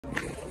This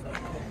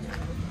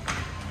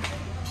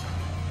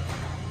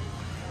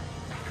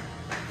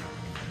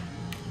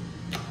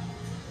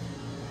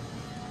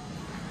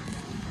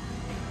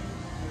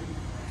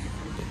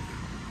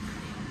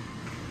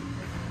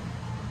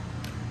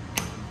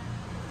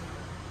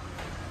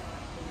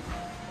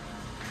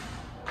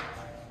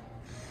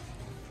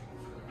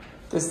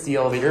is the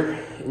elevator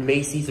in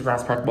Macy's at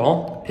Rouse Park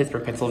Mall,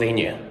 Pittsburgh,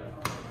 Pennsylvania.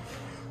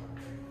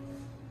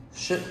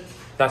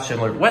 Not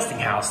Schindler,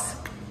 Westinghouse.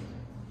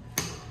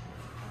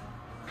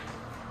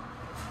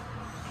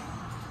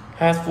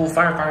 Has full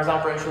firefighters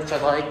operation, which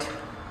I like.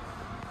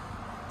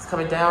 It's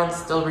coming down,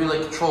 still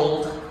relay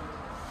controlled.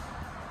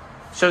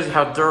 Shows you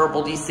how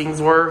durable these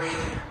things were.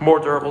 More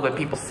durable than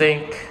people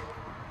think.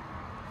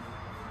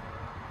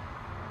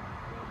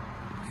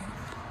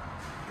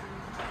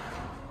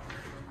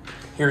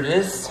 Here it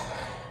is.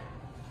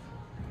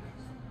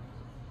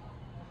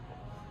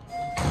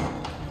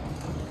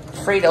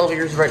 Freight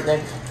elevators right there.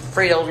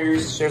 Freight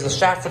elevators, there's a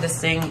shaft for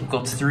this thing,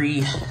 go to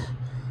 3.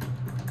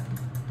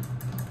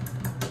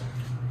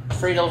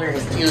 Freight elevator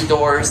has 2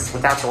 doors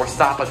without door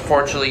stop,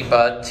 unfortunately,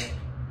 but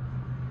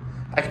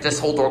I can just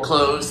hold door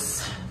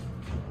close.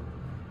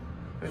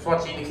 There's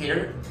watch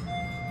indicator.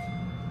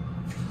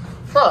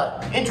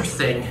 But,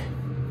 interesting.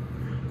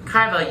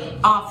 Kind of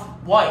like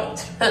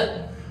off-white.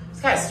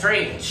 It's kind of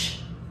strange.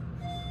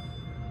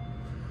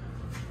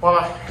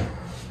 Well,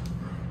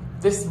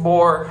 this is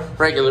more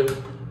regular.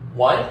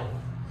 What?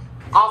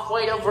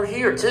 Off-white over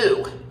here,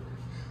 too.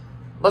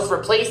 Must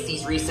replace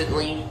these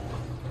recently.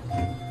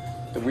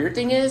 The weird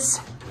thing is,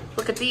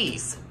 look at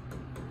these.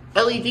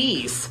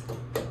 LEDs.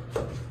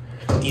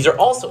 These are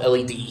also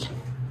LED.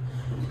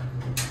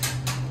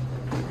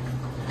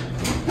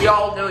 We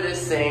all know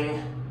this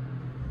thing.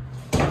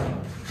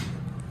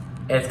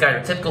 And it's got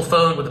your typical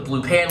phone with a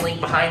blue paneling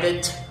behind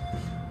it.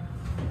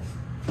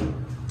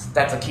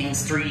 That's a King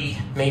Street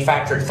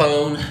manufactured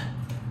phone.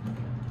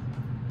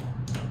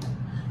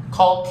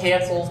 Call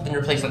canceled, been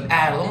replaced with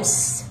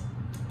Adams.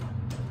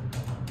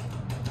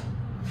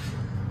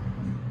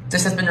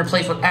 This has been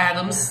replaced with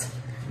Adams.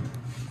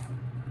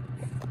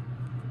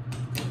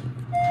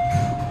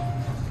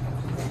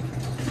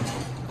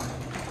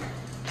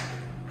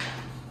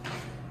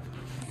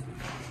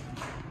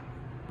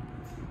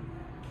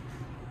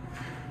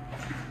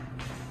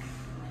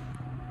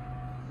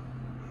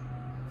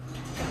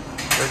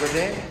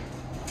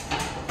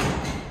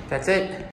 That's it.